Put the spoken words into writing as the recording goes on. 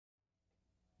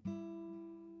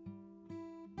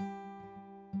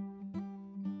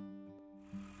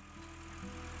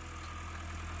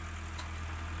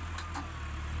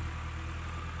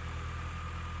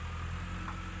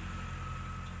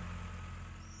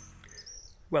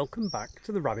welcome back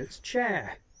to the rabbit's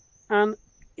chair. And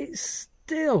it's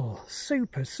still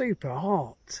super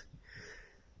hot.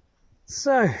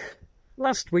 So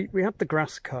last week we had the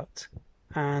grass cut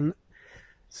and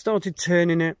started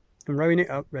turning it and rowing it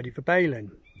up ready for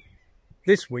baling.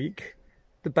 This week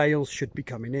the bales should be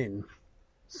coming in,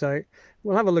 so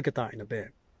we'll have a look at that in a bit.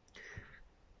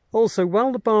 Also,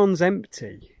 while the barn's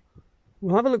empty,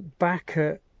 we'll have a look back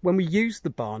at when we used the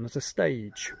barn as a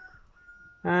stage.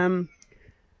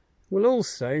 We'll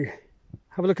also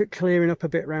have a look at clearing up a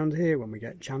bit around here when we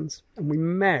get a chance, and we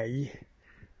may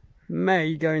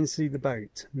go and see the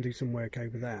boat and do some work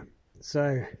over there.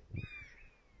 So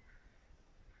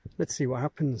let's see what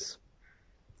happens.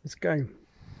 Let's go.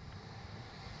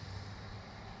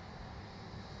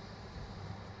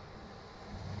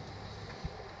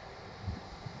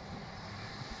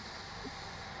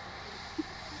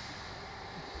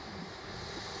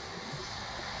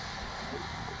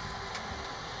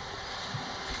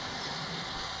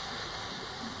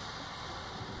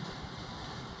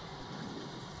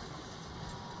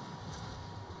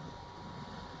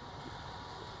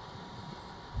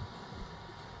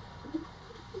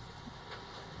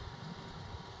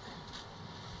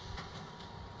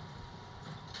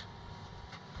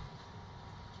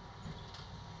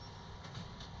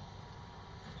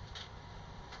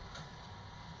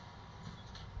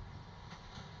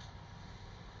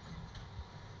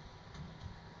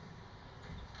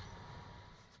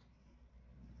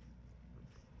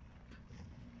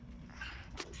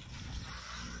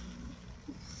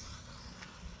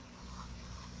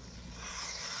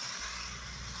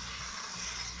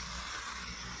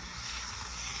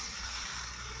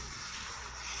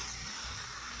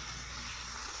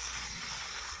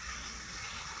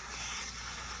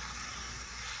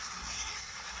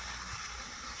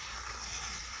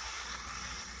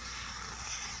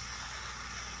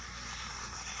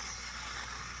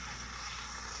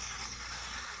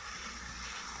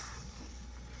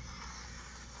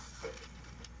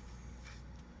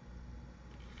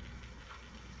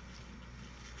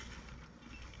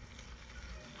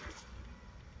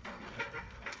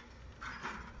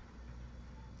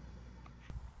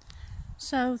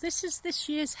 So this is this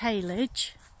year's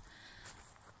haylage,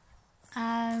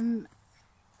 and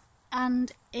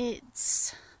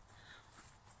it's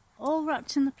all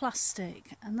wrapped in the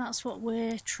plastic, and that's what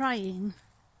we're trying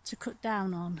to cut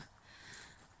down on.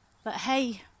 But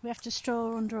hay we have to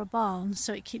store under a barn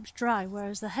so it keeps dry,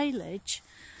 whereas the haylage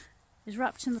is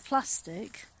wrapped in the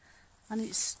plastic and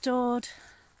it's stored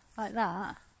like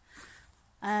that,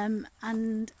 and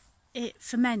it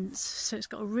ferments, so it's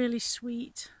got a really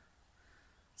sweet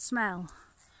smell.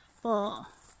 But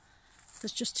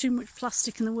there's just too much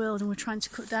plastic in the world and we're trying to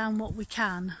cut down what we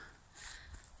can.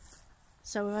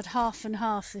 So we've had half and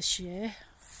half this year,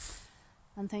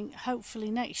 and think hopefully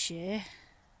next year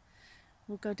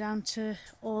we'll go down to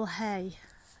all hay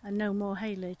and no more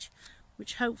haylage,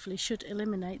 which hopefully should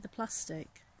eliminate the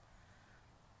plastic.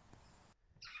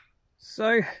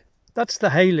 So that's the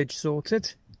haylage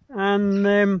sorted,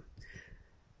 and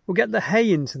we'll get the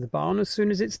hay into the barn as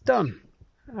soon as it's done.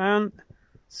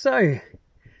 So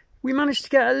we managed to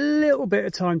get a little bit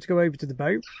of time to go over to the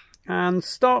boat and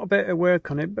start a bit of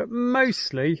work on it, but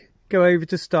mostly go over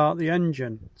to start the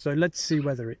engine. So let's see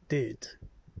whether it did.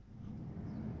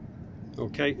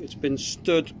 Okay, it's been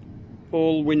stood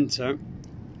all winter.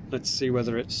 Let's see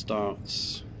whether it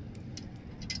starts.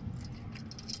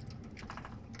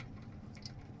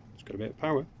 It's got a bit of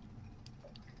power.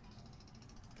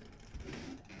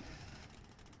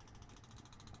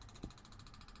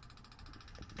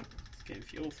 Getting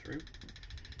fuel through.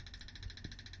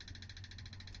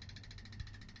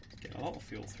 Getting a lot of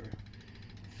fuel through.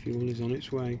 Fuel is on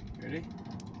its way. Ready?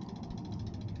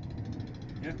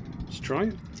 Yeah. Let's try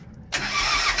it.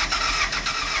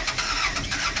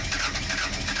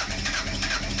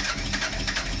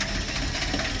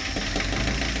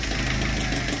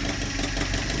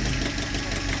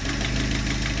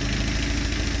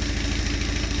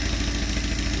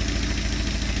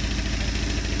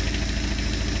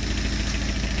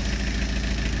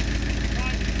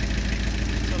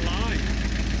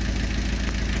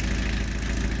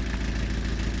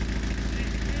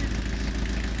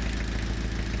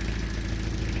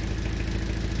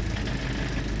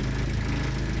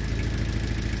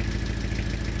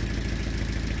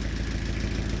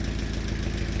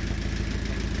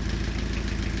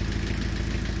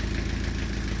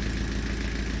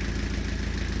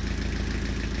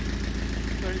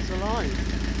 It's alive.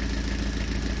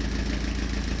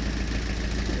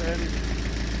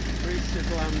 Reach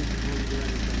of land before you do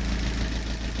anything.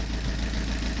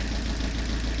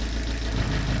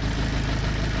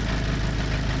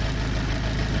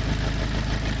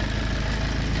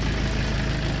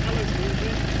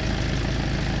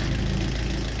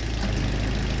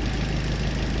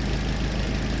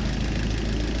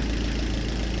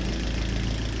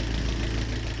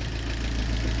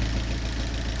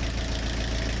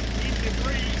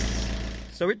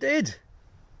 So it did.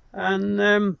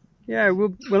 And yeah,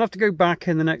 we'll have to go back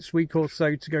in the next week or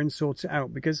so to go and sort it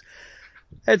out, because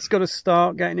Ed's got to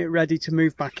start getting it ready to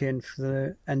move back in for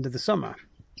the end of the summer.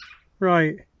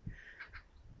 Right,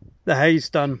 the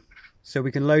hay's done, so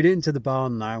we can load it into the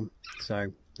barn now. So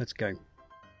let's go.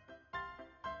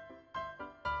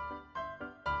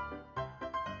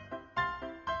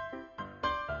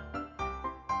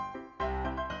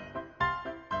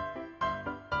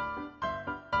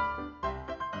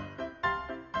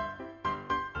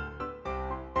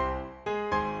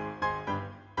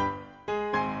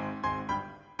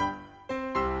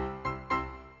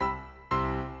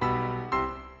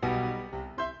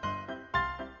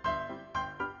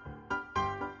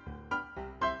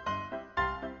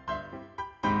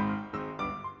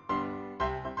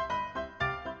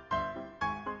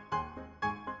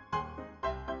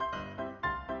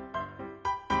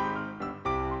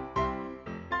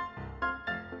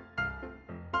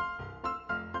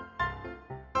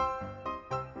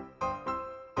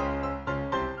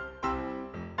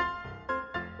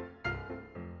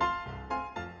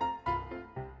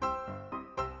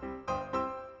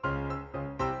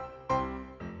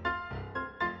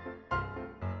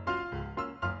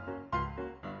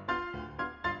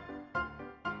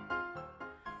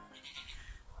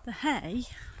 The hay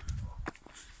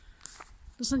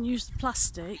doesn't use the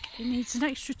plastic, it needs an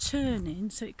extra turning,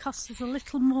 so it costs us a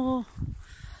little more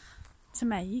to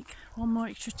make, one more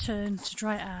extra turn to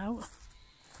dry it out,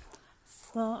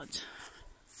 but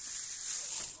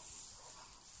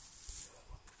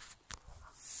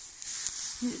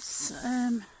it's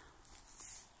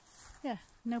yeah,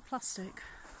 no plastic.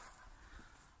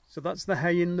 So that's the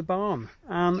hay in the barn,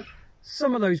 and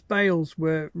some of those bales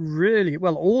were really,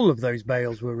 well, all of those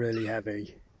bales were really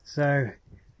heavy. So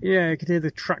yeah, you could hear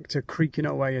the tractor creaking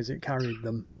away as it carried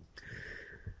them.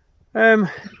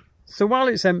 So while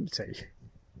it's empty,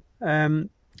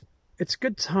 it's a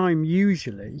good time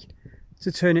usually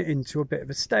to turn it into a bit of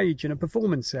a stage and a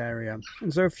performance area.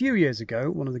 And so a few years ago,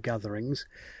 at one of the gatherings,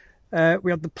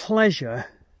 we had the pleasure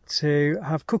to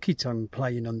have Cookie Tongue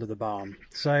playing under the barn.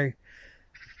 So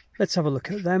let's have a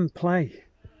look at them play.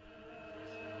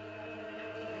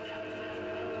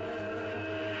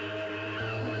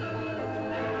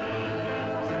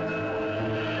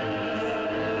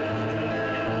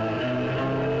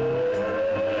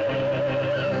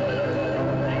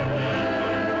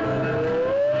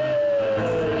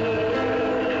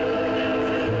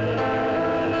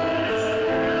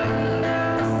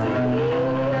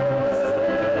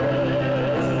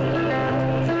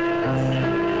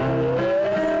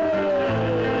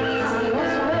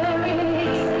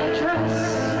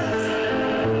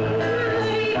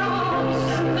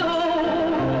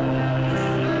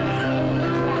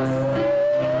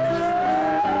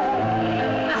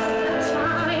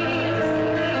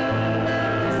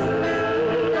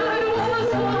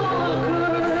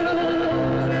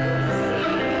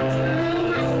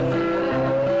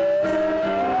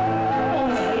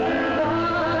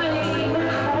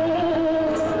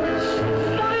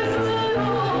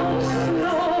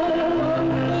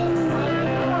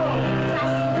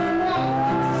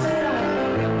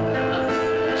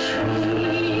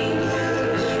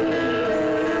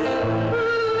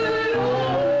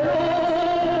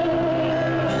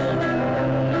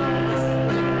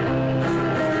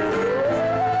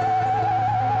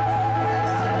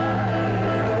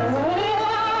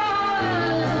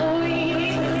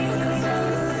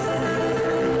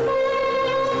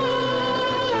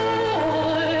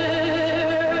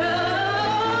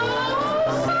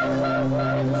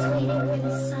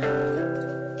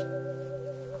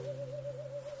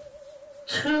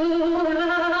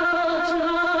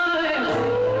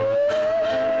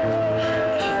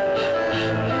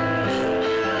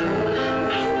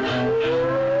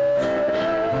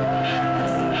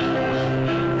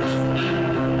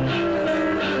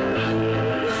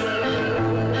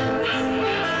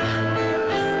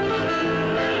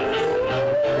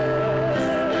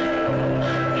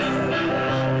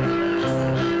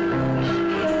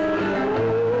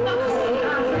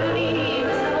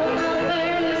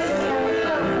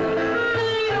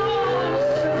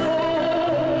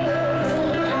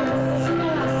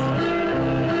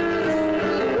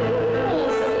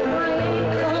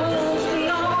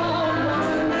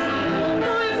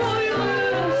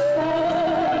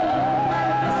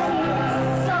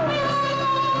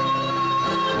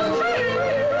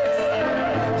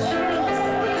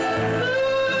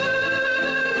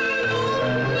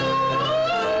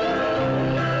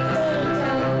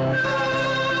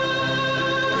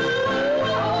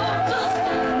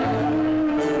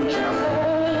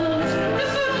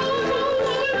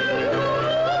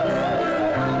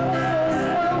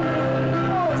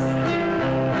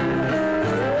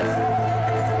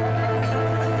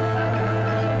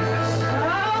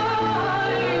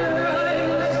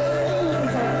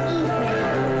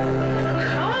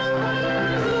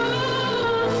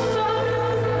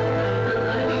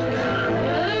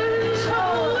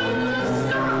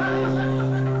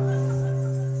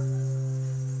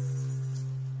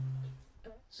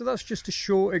 So that's just a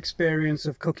short experience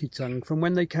of Cookie Tongue from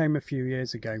when they came a few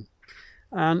years ago.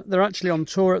 And they're actually on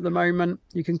tour at the moment.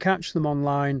 You can catch them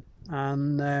online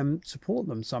and support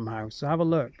them somehow. So have a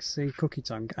look, see Cookie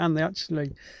Tongue. And they're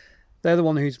the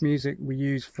one whose music we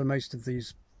use for most of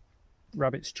these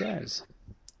rabbits' chairs.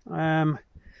 So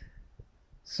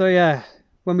yeah,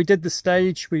 when we did the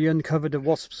stage, we uncovered a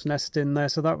wasp's nest in there,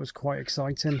 so that was quite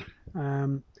exciting.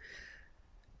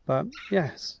 But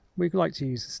yes, we'd like to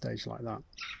use the stage like that.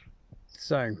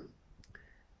 So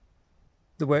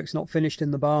the work's not finished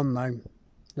in the barn though.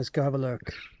 Let's go have a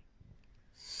look.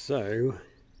 So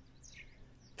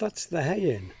that's the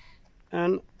hay in,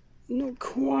 and not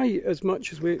quite as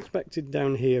much as we expected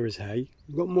down here as hay.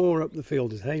 We've got more up the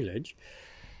field as haylage,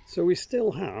 so we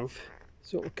still have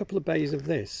sort of a couple of bays of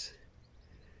this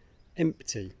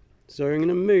empty. So I'm going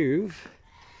to move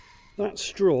that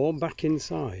straw back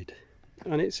inside,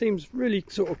 and it seems really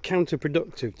sort of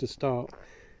counterproductive to start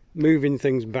moving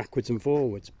things backwards and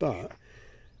forwards, but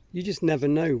you just never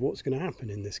know what's going to happen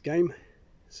in this game.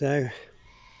 So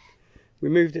we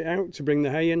moved it out to bring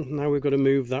the hay in, now we've got to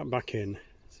move that back in.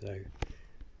 So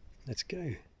let's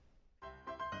go.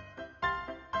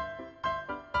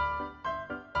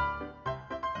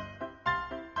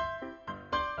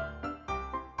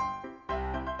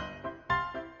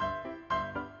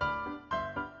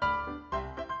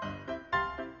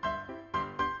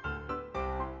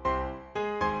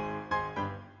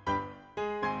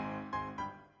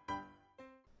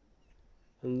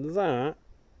 And that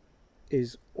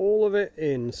is all of it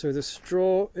in. So the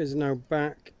straw is now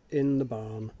back in the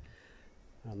barn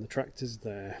and the tractor's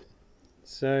there.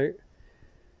 So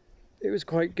it was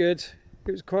quite good.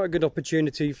 It was quite a good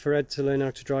opportunity for Ed to learn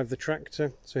how to drive the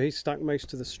tractor. So he stacked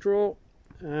most of the straw,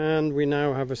 and we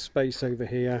now have a space over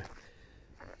here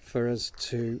for us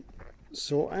to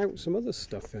sort out some other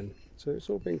stuff in. So it's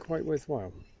all been quite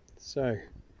worthwhile. So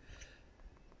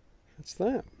that's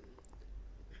that.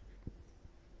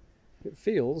 It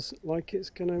feels like it's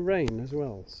going to rain as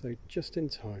well, so just in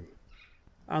time.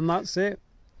 And that's it.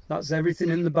 That's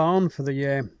everything in the barn for the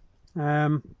year.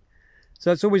 So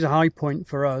it's always a high point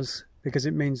for us because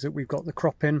it means that we've got the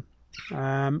crop in.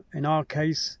 In our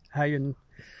case, hay and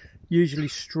usually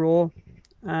straw.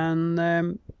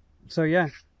 And so yeah,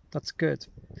 that's good.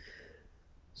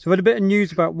 So we had a bit of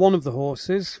news about one of the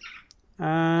horses,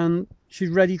 and she's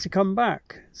ready to come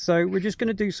back. So we're just going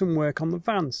to do some work on the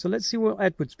van. So let's see what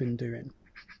Edward's been doing.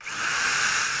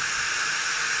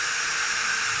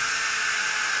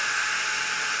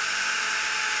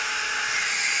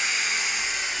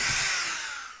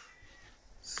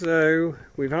 So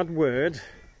we've had word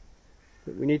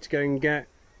that we need to go and get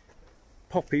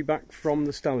Poppy back from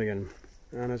the stallion.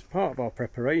 And as part of our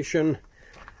preparation,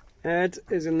 Ed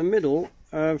is in the middle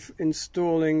of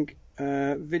installing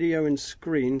video and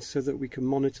screen so that we can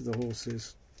monitor the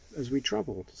horses as we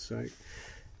travelled. So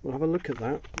we'll have a look at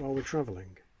that while we're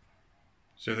travelling.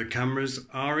 So the cameras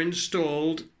are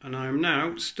installed, and I'm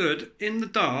now stood in the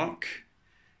dark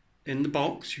in the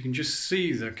box. You can just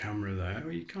see the camera there.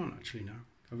 Well, you can't actually now.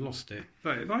 I've lost it.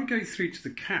 But if I go through to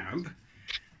the cab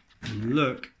and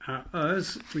look at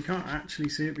us, we can't actually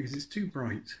see it because it's too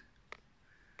bright.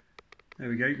 There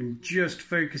we go. You can just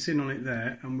focus in on it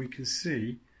there, and we can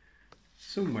see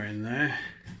somewhere in there,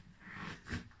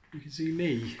 you can see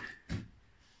me.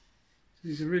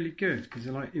 These are really good because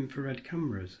they're like infrared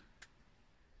cameras.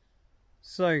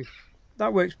 So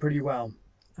that works pretty well,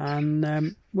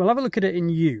 and we'll have a look at it in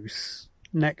use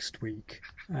next week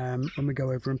when we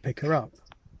go over and pick her up.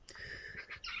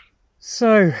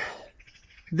 So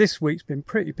this week's been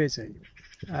pretty busy.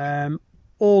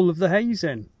 All of the hay's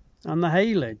in and the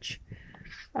haylage.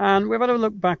 And we've had a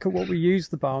look back at what we use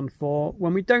the barn for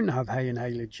when we don't have hay and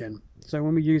haylage in. So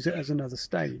when we use it as another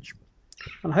stage.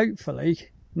 And hopefully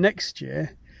next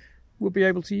year we'll be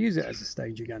able to use it as a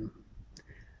stage again.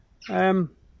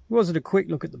 We also had a quick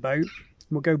look at the boat.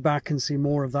 We'll go back and see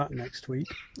more of that next week.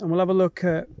 And we'll have a look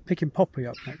at picking Poppy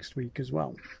up next week as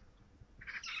well.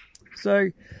 So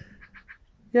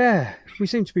yeah, we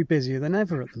seem to be busier than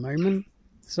ever at the moment.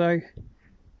 So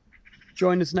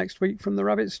join us next week from the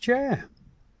rabbit's chair.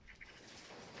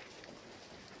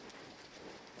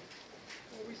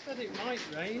 Said it might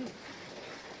rain.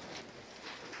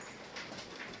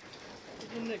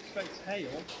 We didn't expect hail.